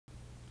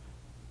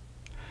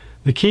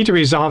The key to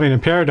resolving a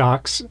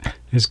paradox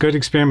is good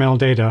experimental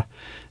data,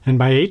 and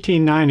by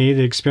 1890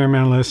 the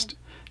experimentalist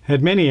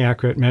had many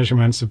accurate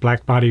measurements of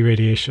black-body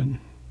radiation.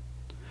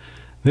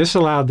 This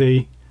allowed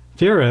the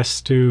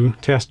theorists to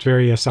test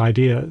various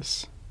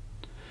ideas.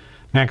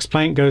 Max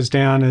Planck goes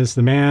down as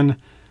the man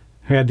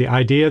who had the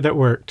idea that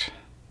worked.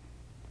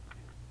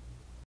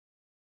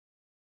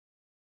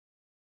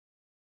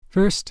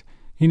 First,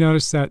 he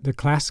noticed that the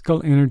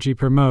classical energy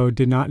per mode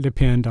did not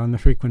depend on the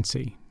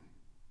frequency.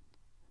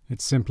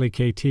 It's simply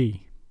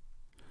kT.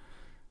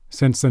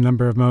 Since the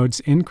number of modes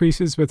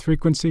increases with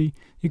frequency,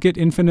 you get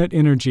infinite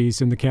energies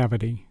in the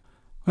cavity.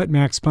 What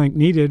Max Planck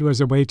needed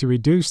was a way to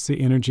reduce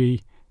the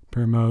energy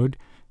per mode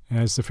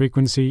as the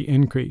frequency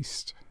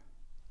increased.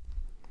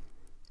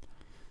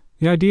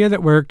 The idea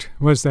that worked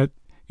was that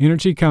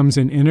energy comes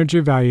in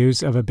integer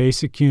values of a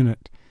basic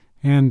unit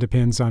and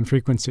depends on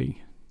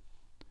frequency.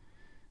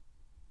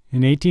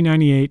 In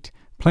 1898,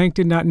 Planck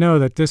did not know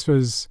that this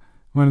was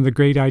one of the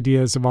great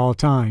ideas of all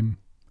time.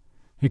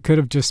 It could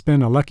have just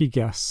been a lucky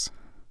guess.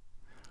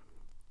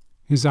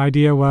 His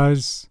idea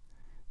was,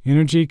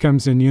 energy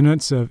comes in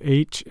units of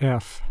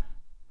hf,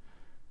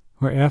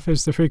 where f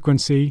is the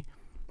frequency,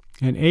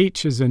 and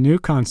h is a new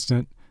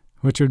constant,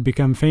 which would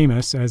become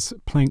famous as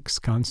Planck's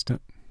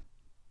constant.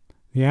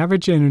 The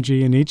average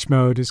energy in each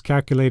mode is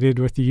calculated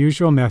with the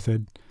usual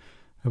method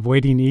of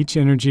weighting each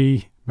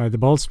energy by the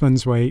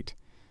Boltzmann's weight,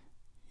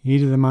 e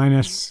to the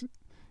minus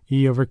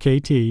e over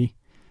kt,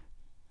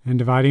 and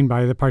dividing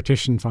by the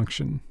partition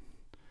function.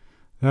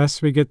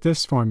 Thus we get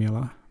this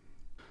formula.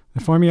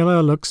 The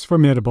formula looks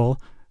formidable,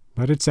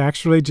 but it's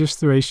actually just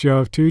the ratio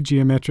of two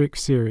geometric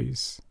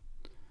series.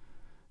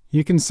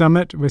 You can sum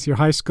it with your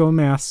high school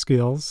math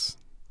skills,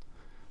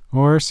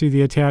 or see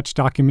the attached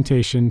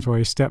documentation for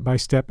a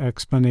step-by-step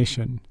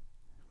explanation.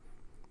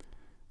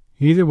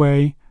 Either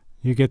way,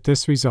 you get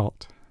this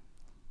result.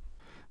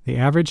 The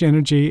average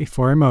energy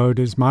for a mode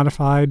is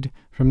modified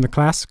from the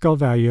classical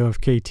value of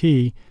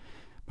kT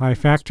by a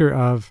factor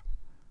of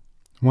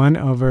 1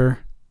 over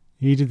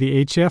e to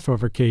the hf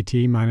over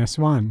kt minus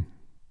 1.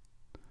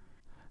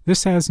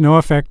 This has no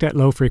effect at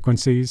low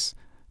frequencies,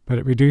 but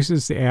it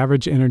reduces the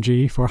average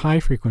energy for high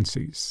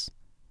frequencies.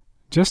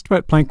 Just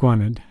what Planck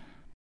wanted.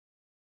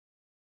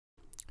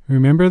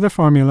 Remember the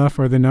formula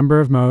for the number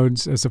of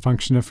modes as a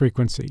function of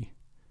frequency.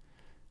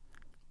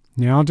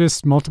 Now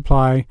just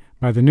multiply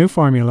by the new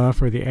formula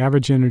for the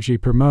average energy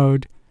per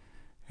mode,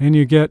 and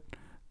you get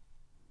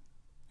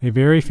a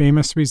very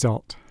famous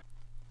result.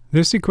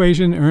 This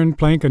equation earned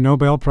Planck a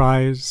Nobel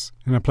Prize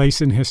and a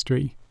place in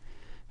history.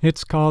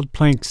 It's called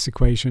Planck's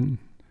equation,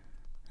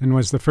 and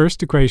was the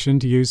first equation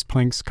to use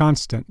Planck's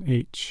constant,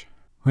 h.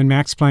 When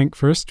Max Planck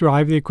first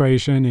derived the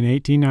equation in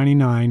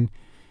 1899,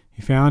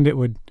 he found it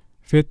would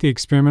fit the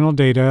experimental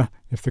data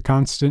if the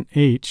constant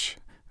h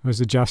was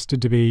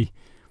adjusted to be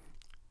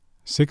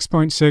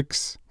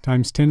 6.6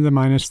 times 10 to the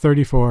minus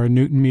 34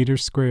 Newton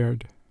meters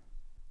squared.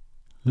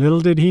 Little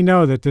did he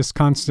know that this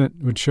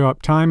constant would show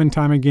up time and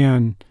time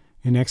again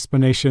in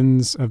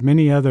explanations of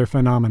many other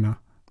phenomena.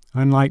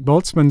 Unlike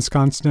Boltzmann's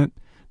constant,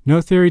 no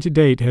theory to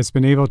date has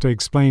been able to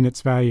explain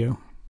its value.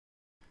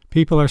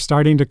 People are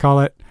starting to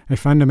call it a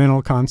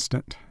fundamental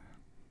constant.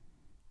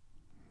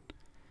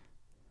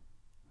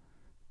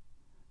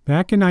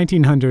 Back in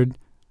 1900,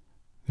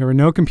 there were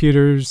no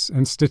computers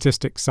and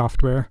statistics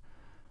software.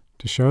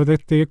 To show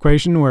that the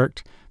equation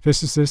worked,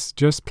 physicists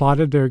just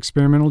plotted their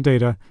experimental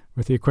data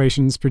with the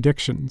equation's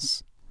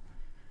predictions.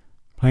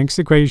 Planck's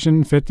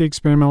equation fit the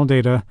experimental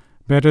data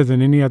better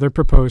than any other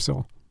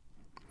proposal.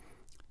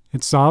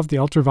 It solved the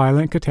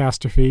ultraviolet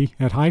catastrophe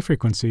at high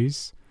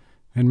frequencies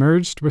and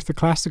merged with the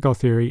classical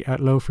theory at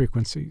low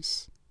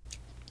frequencies.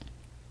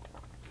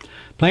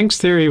 Planck's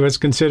theory was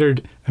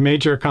considered a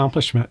major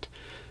accomplishment.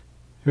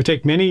 It would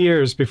take many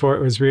years before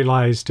it was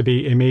realized to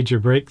be a major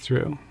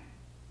breakthrough.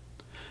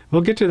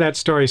 We'll get to that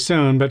story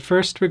soon, but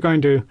first we're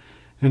going to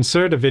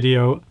insert a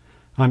video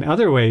on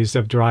other ways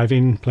of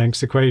deriving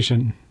Planck's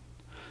equation.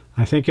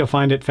 I think you'll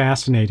find it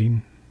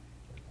fascinating.